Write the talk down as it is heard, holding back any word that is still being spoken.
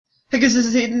Hey guys, this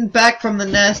is Hayden back from the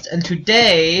nest, and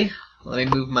today, let me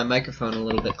move my microphone a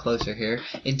little bit closer here.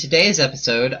 In today's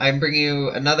episode, I'm bringing you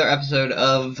another episode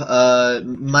of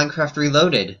Minecraft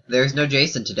Reloaded. There's no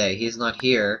Jason today. He's not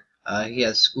here. He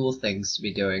has school things to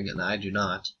be doing, and I do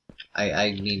not.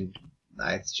 I mean,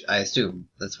 I assume.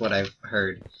 That's what I've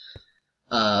heard.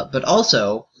 But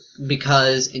also,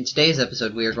 because in today's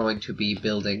episode we are going to be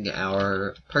building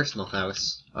our personal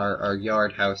house, our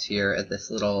yard house here at this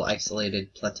little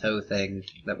isolated plateau thing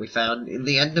that we found in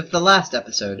the end of the last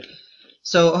episode.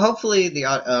 So hopefully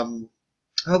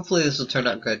hopefully this will turn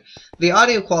out good. The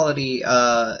audio quality,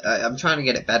 I'm trying to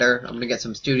get it better. I'm gonna get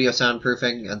some studio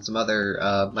soundproofing and some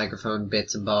other microphone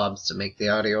bits and bobs to make the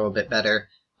audio a bit better,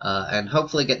 and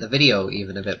hopefully get the video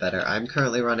even a bit better. I'm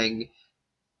currently running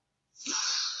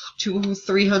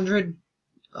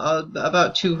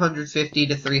about 250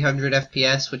 to 300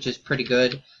 FPS, which is pretty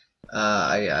good.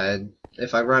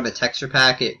 If I run a texture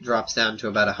pack, it drops down to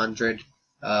about 100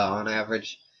 on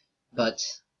average, but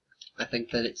I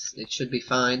think that it should be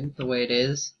fine the way it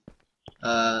is.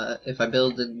 If I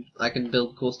can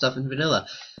build cool stuff in vanilla.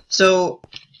 So,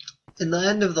 in the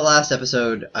end of the last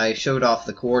episode, I showed off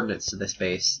the coordinates to this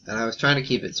base, and I was trying to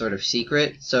keep it sort of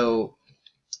secret, so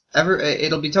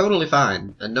it'll be totally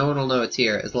fine, and no one will know it's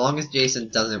here, as long as Jason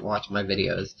doesn't watch my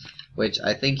videos, which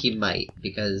I think he might,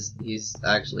 because he's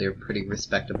actually a pretty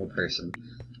respectable person.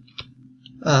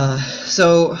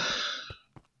 So,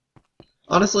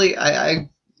 honestly, a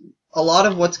lot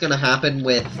of what's gonna happen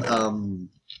with,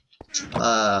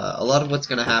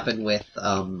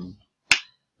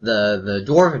 the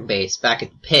Dwarven base back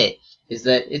at the pit is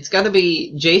that it's gonna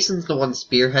be Jason's the one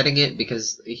spearheading it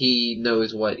because he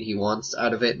knows what he wants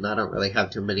out of it, and I don't really have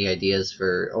too many ideas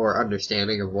or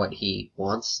understanding of what he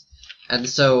wants. And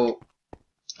so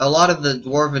a lot of the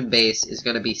Dwarven base is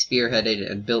gonna be spearheaded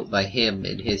and built by him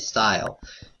in his style.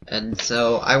 And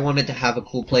so I wanted to have a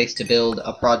cool place to build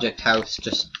a project house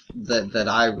just that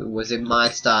I was in my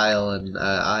style and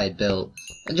I had built,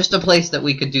 and just a place that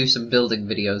we could do some building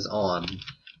videos on.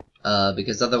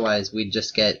 Because otherwise we'd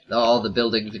just get, all the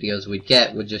building videos we'd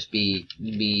get would just be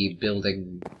me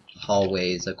building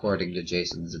hallways according to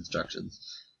Jason's instructions.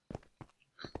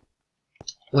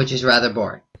 Which is rather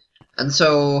boring. And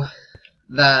so,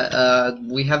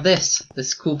 we have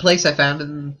this cool place I found,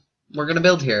 and we're gonna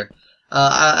build here.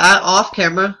 Off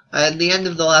camera, at the end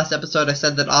of the last episode I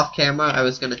said that off camera I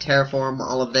was gonna terraform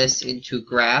all of this into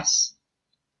grass,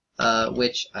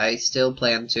 which I still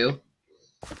plan to.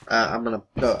 I'm gonna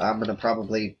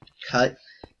probably cut.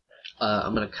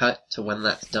 I'm gonna cut to when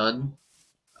that's done.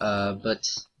 But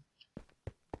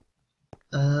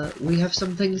we have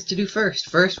some things to do first.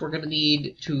 First, we're gonna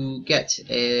need to get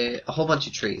a whole bunch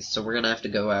of trees. So we're gonna have to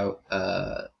go out.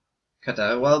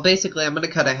 Well, basically, I'm gonna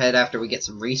cut ahead after we get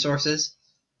some resources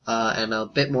and a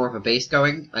bit more of a base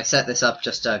going. I set this up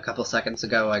just a couple seconds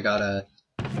ago. I got a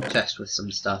chest with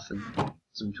some stuff and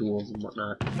some tools and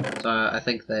whatnot. So I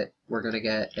think that we're gonna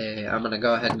get I'm gonna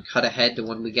go ahead and cut ahead to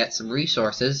when we get some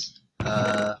resources,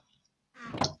 and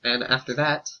after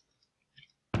that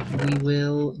we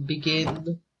will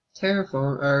begin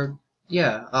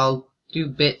I'll do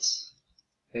bits.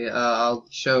 I'll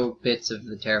show bits of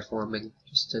the terraforming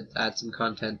just to add some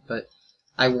content, but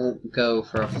I won't go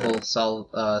for a full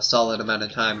solid amount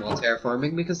of time while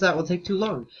terraforming because that will take too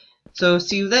long. So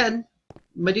see you then,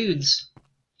 my dudes.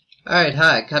 Alright,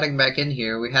 hi, cutting back in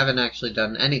here. We haven't actually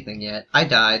done anything yet. I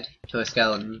died to a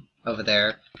skeleton over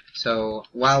there. So,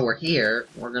 while we're here,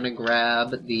 we're gonna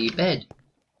grab the bed.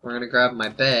 We're gonna grab my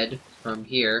bed from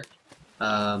here,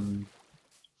 and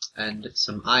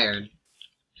some iron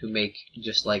to make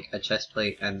just like a chest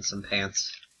plate and some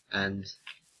pants. And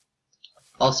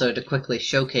also to quickly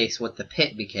showcase what the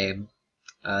pit became,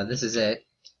 this is it.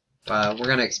 We're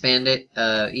gonna expand it,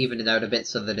 even it out a bit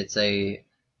so that it's a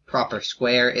proper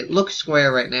square. It looks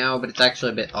square right now, but it's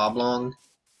actually a bit oblong.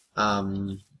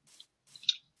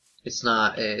 It's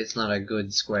not a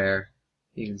good square.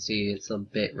 You can see it's a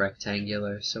bit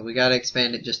rectangular, so we gotta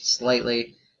expand it just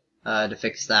slightly to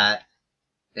fix that.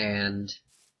 And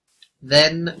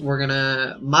then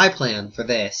my plan for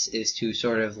this is to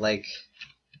sort of like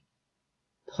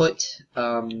put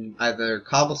either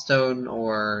cobblestone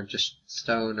or just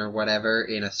stone or whatever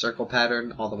in a circle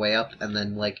pattern all the way up, and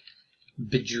then like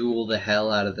bejewel the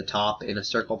hell out of the top in a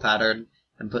circle pattern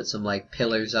and put some like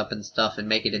pillars up and stuff and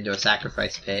make it into a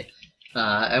sacrifice pit,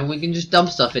 and we can just dump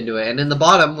stuff into it, and in the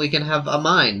bottom we can have a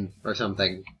mine or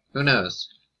something. Who knows?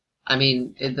 I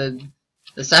mean,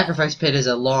 the sacrifice pit is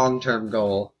a long-term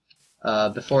goal.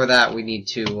 Before that we need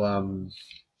to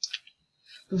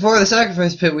Before the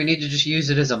sacrifice pit, we need to just use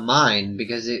it as a mine,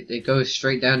 because it goes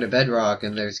straight down to bedrock,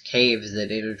 and there's caves that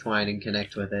intertwine and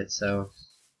connect with it, so...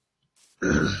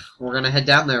 We're gonna head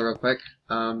down there real quick.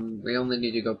 We only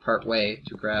need to go part way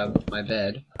to grab my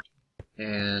bed.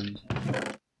 And...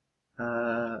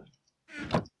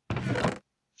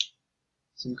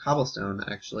 some cobblestone,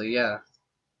 actually, yeah.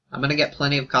 I'm gonna get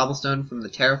plenty of cobblestone from the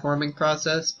terraforming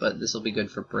process, but this will be good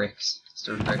for bricks,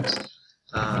 stone bricks.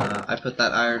 I put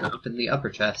that iron up in the upper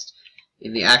chest,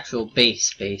 in the actual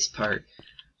base part.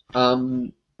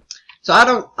 So I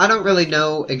don't really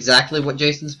know exactly what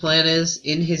Jason's plan is.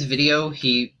 In his video,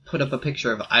 he put up a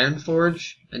picture of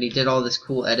Ironforge, and he did all this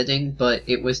cool editing, but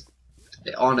it was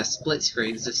on a split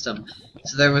screen system,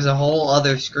 so there was a whole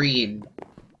other screen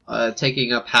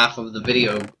taking up half of the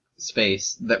video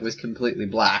space that was completely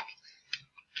black,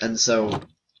 and so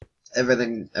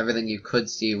everything you could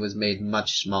see was made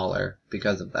much smaller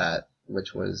because of that,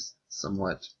 which was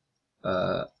somewhat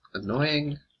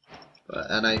annoying.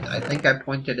 And I think I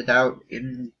pointed it out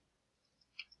in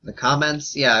the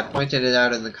comments. Yeah, I pointed it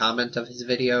out in the comment of his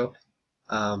video.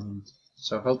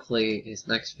 So hopefully his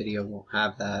next video won't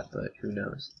have that, but who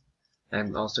knows.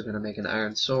 I'm also going to make an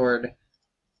iron sword.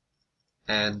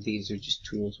 And these are just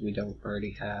tools we don't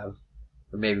already have.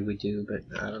 Or maybe we do, but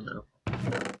I don't know.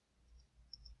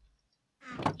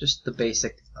 Just the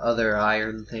basic other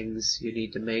iron things you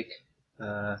need to make.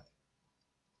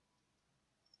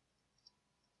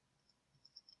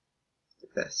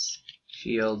 This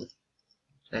shield,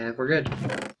 and we're good.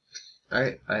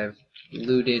 Alright, I have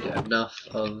looted enough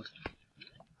of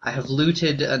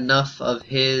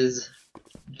his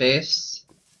base.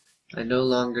 I no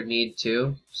longer need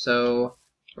to, so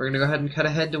we're gonna go ahead and cut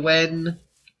ahead to when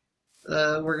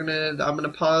I'm gonna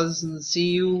pause and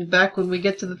see you back when we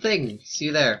get to the thing. See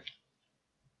you there.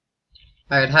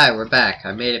 Alright, hi, we're back.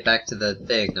 I made it back to the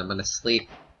thing. I'm gonna sleep,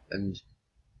 and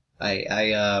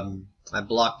I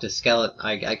blocked a skeleton.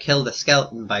 I killed a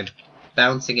skeleton by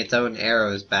bouncing its own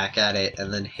arrows back at it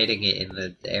and then hitting it in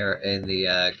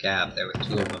the gap. There were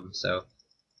two of them, so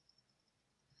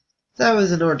that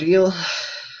was an ordeal.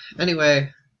 Anyway,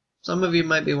 some of you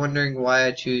might be wondering why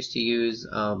I choose to use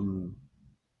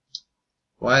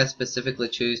why I specifically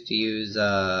choose to use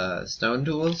stone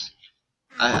tools.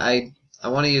 I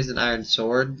want to use an iron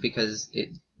sword because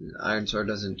iron sword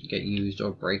doesn't get used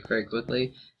or break very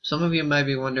quickly. Some of you might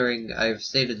be wondering, I've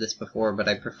stated this before, but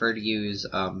I prefer to use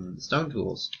stone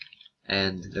tools.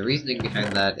 And the reasoning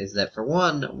behind that is that, for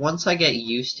one, once I get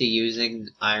used to using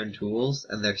iron tools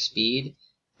and their speed,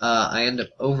 I end up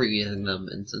overusing them,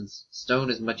 and since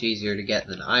stone is much easier to get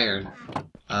than iron,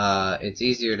 it's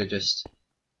easier to just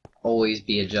always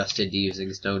be adjusted to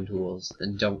using stone tools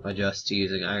and don't adjust to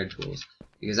using iron tools.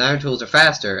 Because iron tools are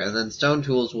faster, and then stone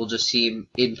tools will just seem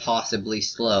impossibly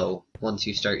slow once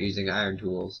you start using iron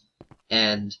tools.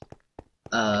 And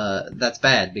that's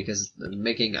bad, because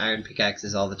making iron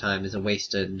pickaxes all the time is a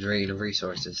waste and drain of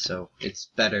resources, so it's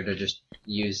better to just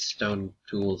use stone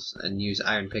tools and use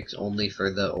iron picks only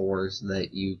for the ores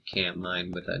that you can't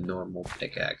mine with a normal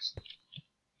pickaxe.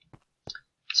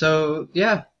 So,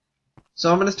 yeah. So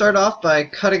I'm going to start off by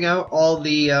cutting out all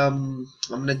the, I'm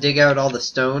going to dig out all the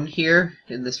stone here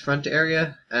in this front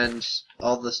area, and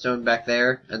all the stone back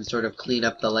there, and sort of clean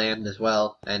up the land as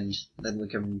well, and then we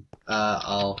can,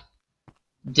 I'll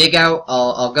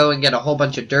go and get a whole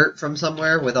bunch of dirt from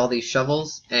somewhere with all these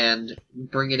shovels, and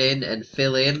bring it in and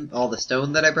fill in all the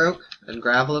stone that I broke, and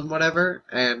gravel and whatever,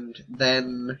 and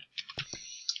then,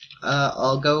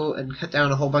 I'll go and cut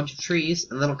down a whole bunch of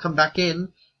trees, and then I'll come back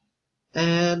in,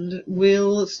 and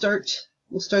we'll start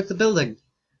the building.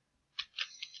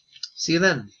 See you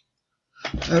then.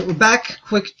 We're back.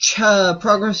 Quick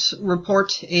progress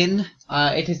report in.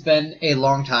 It has been a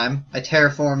long time. I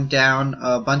terraformed down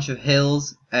a bunch of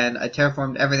hills, and I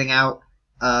terraformed everything out.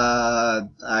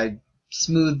 I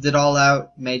smoothed it all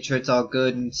out, made sure it's all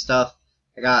good and stuff.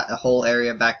 I got a whole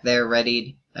area back there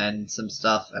readied, and some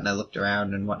stuff, and I looked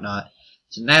around and whatnot.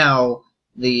 So now,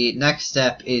 the next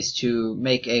step is to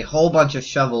make a whole bunch of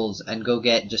shovels and go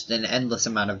get just an endless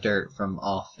amount of dirt from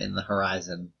off in the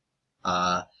horizon.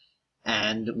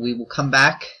 And we will come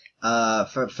back.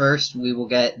 First, we'll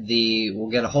get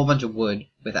a whole bunch of wood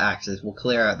with axes. We'll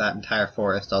clear out that entire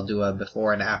forest. I'll do a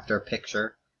before and after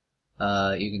picture.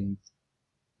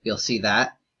 You'll see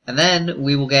that. And then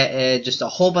we will get just a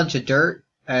whole bunch of dirt,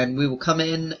 and we will come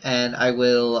in, and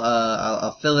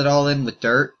I'll fill it all in with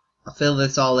dirt. I'll fill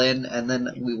this all in, and then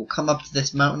we will come up to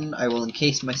this mountain. I will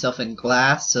encase myself in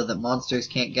glass so that monsters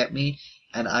can't get me,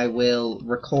 and I will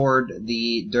record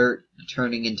the dirt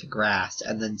turning into grass,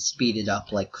 and then speed it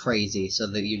up like crazy so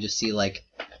that you just see, like,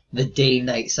 the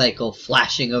day-night cycle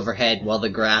flashing overhead while the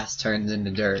grass turns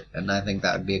into dirt, and I think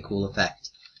that would be a cool effect.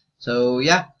 So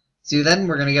yeah, see you then.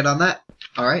 We're gonna get on that.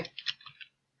 All right.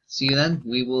 See you then.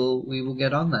 We will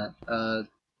get on that.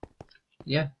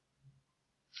 Yeah.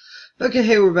 Okay,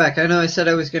 hey, we're back. I know I said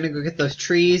I was gonna go get those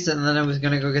trees, and then I was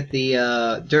gonna go get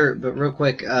the dirt, but real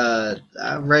quick,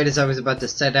 right as I was about to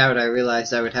set out, I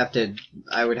realized I would have to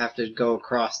go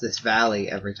across this valley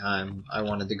every time I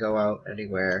wanted to go out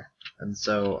anywhere, and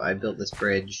so I built this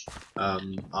bridge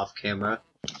off camera.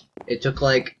 It took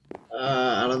like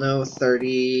I don't know,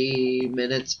 30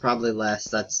 minutes, probably less.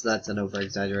 That's an over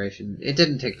exaggeration. It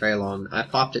didn't take very long. I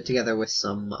popped it together with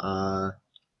some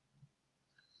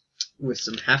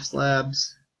half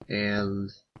slabs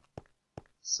and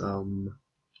some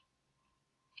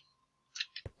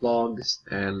logs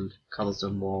and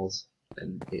cobblestone walls,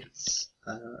 and it's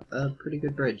a pretty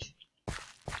good bridge.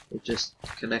 It just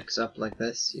connects up like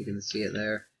this. You can see it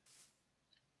there.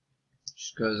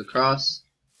 Just goes across,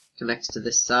 connects to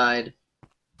this side,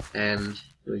 and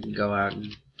we can go out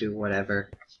and do whatever.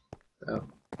 So,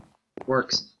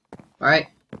 works. Alright,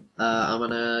 I'm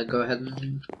gonna go ahead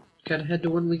and kind of head to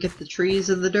when we get the trees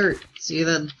and the dirt. See you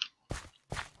then.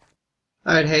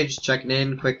 Alright, hey, just checking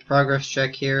in. Quick progress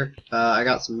check here. I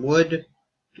got some wood.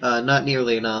 Not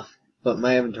nearly enough, but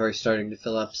my inventory's starting to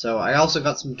fill up. So I also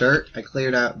got some dirt. I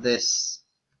cleared out this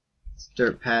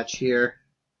dirt patch here.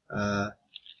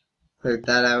 Cleared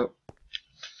that out.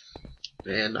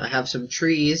 And I have some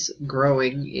trees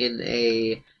growing in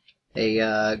a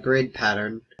grid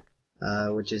pattern,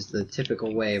 which is the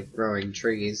typical way of growing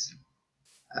trees.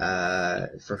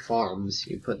 For farms,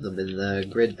 you put them in the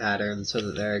grid pattern so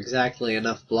that they're exactly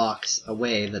enough blocks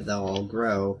away that they'll all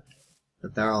grow,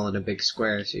 that they're all in a big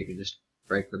square, so you can just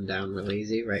break them down real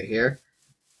easy right here.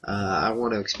 I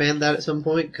want to expand that at some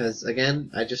point, because again,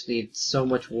 I just need so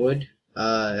much wood.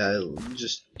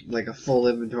 Just like a full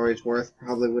inventory's worth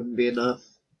probably wouldn't be enough.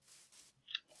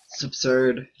 It's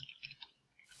absurd.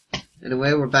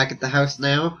 Anyway, we're back at the house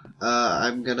now.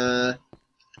 I'm gonna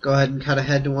go ahead and cut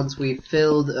ahead to once we've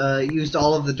used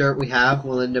all of the dirt we have.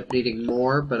 We'll end up needing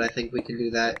more, but I think we can do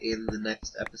that in the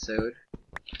next episode.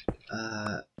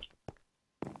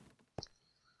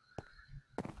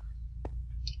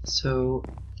 So,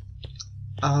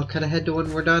 I'll cut ahead to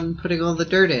when we're done putting all the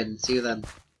dirt in. See you then.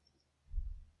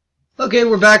 Okay,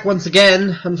 we're back once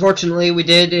again. Unfortunately, we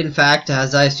did, in fact,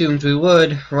 as I assumed we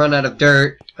would, run out of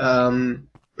dirt.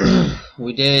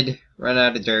 We did run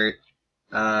out of dirt.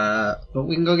 But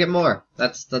we can go get more.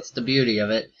 That's the beauty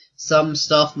of it. Some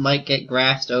stuff might get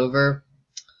grassed over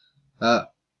by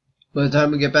the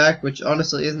time we get back, which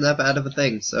honestly isn't that bad of a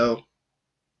thing. So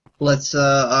let's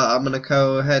I'm gonna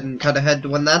go ahead and cut ahead to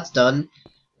when that's done,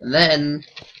 and then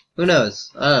who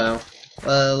knows? I don't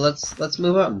know. Let's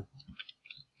move on.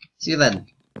 See you then.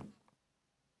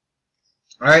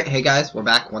 Alright, hey guys, we're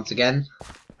back once again.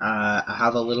 I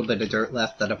have a little bit of dirt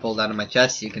left that I pulled out of my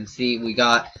chest. You can see we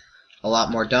got a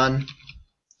lot more done.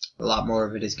 A lot more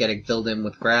of it is getting filled in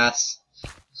with grass.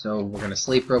 So we're gonna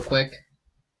sleep real quick.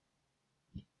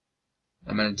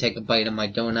 I'm gonna take a bite of my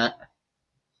donut,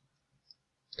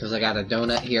 because I got a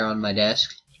donut here on my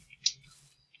desk.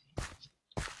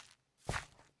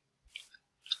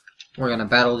 We're gonna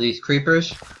battle these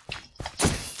creepers.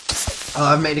 Oh,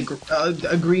 I made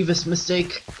a grievous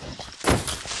mistake.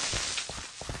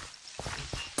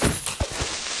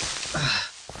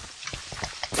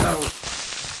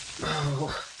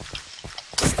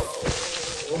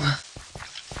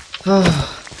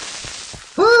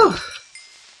 Whew.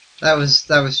 That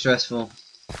was stressful.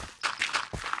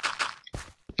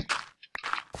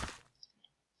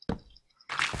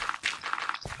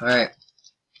 Alright.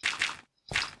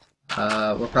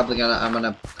 I'm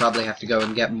gonna probably have to go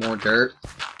and get more dirt.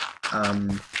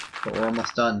 But we're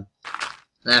almost done.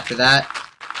 And after that,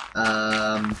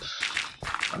 I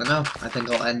don't know. I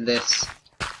think I'll end this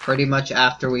pretty much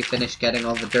after we finish getting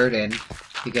all the dirt in,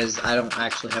 because I don't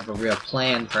actually have a real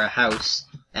plan for a house,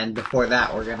 and before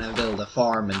that we're gonna build a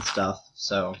farm and stuff,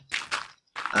 so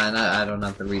and I don't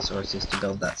have the resources to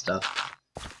build that stuff.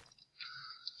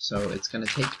 So it's gonna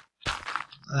take,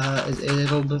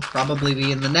 it'll probably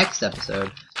be in the next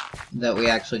episode that we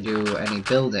actually do any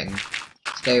building.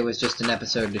 Today was just an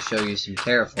episode to show you some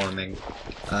terraforming,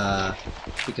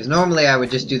 because normally I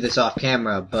would just do this off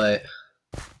camera, but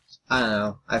I don't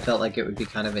know, I felt like it would be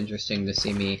kind of interesting to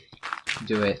see me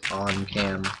do it on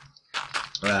cam.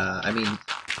 I mean,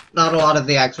 not a lot of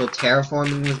the actual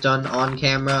terraforming was done on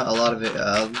camera. A lot of it,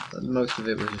 most of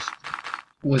it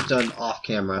was done off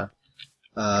camera.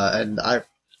 And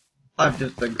I've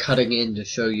just been cutting in to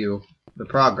show you the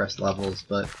progress levels,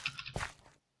 but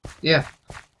yeah.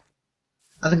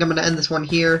 I think I'm going to end this one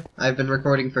here. I've been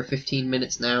recording for 15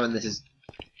 minutes now, and this is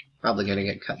probably going to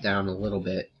get cut down a little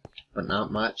bit, but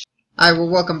not much. Alright, well,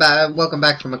 welcome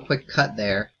back from a quick cut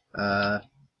there. We're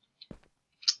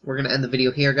going to end the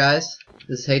video here, guys.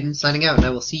 This is Hayden signing out, and I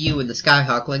will see you in the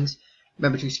Skyhawklings.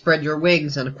 Remember to spread your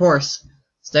wings, and of course,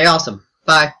 stay awesome.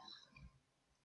 Bye.